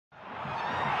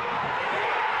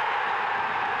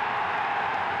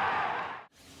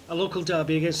a local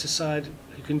derby against a side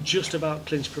who can just about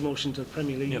clinch promotion to the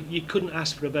Premier League. Yep. You couldn't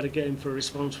ask for a better game for a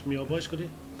response from your boys, could you?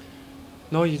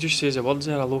 No, you just says the words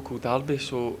there, a local derby,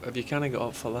 so if you can't get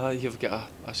up for that, you've got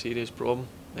a serious problem.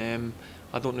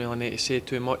 I don't really need to say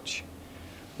too much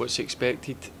what's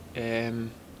expected.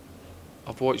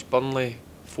 I've watched Burnley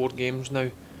 4 games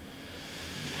now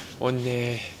on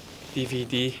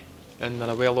DVD, and they're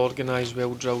a well organised,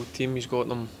 well drilled team. He's got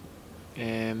them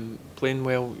playing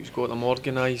well, he's got them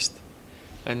organised,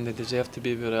 and they deserve to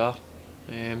be where they are.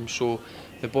 So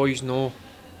the boys know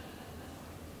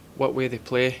what way they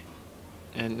play,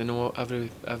 and they know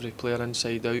every player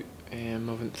inside out. I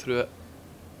went through it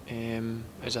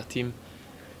as a team,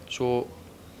 so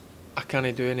I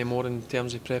can't do any more in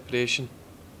terms of preparation.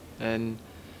 And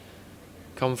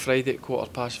come Friday at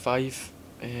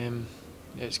 5:15,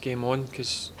 it's game on,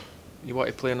 because you want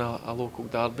to play in a local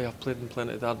derby. I've played in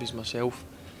plenty of derbies myself,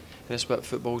 and it's what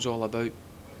football's all about.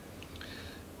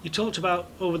 You talked about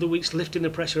over the weeks lifting the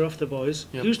pressure off the boys.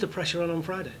 Yep. Who's the pressure on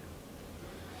Friday?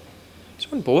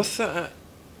 It's on both.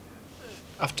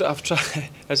 I've tried,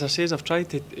 as I says, I've tried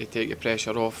to take the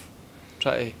pressure off,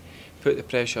 try to put the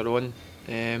pressure on.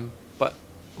 But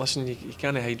listen, you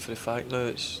can't hide for the fact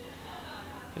now.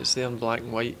 It's there in black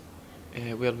and white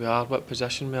where we are, what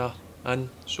position we are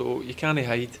in. So you can't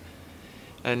hide,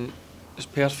 and it's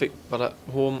perfect. We're at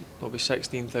home. There'll be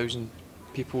 16,000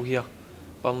 people here.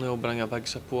 Burnley will bring a big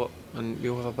support, and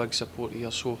we'll have a big support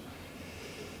here. So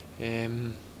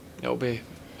it'll be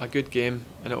a good game,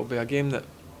 and it'll be a game that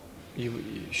you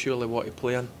surely want to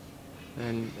play in,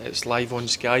 and it's live on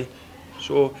Sky.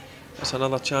 So it's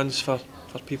another chance for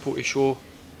people to show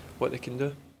what they can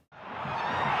do.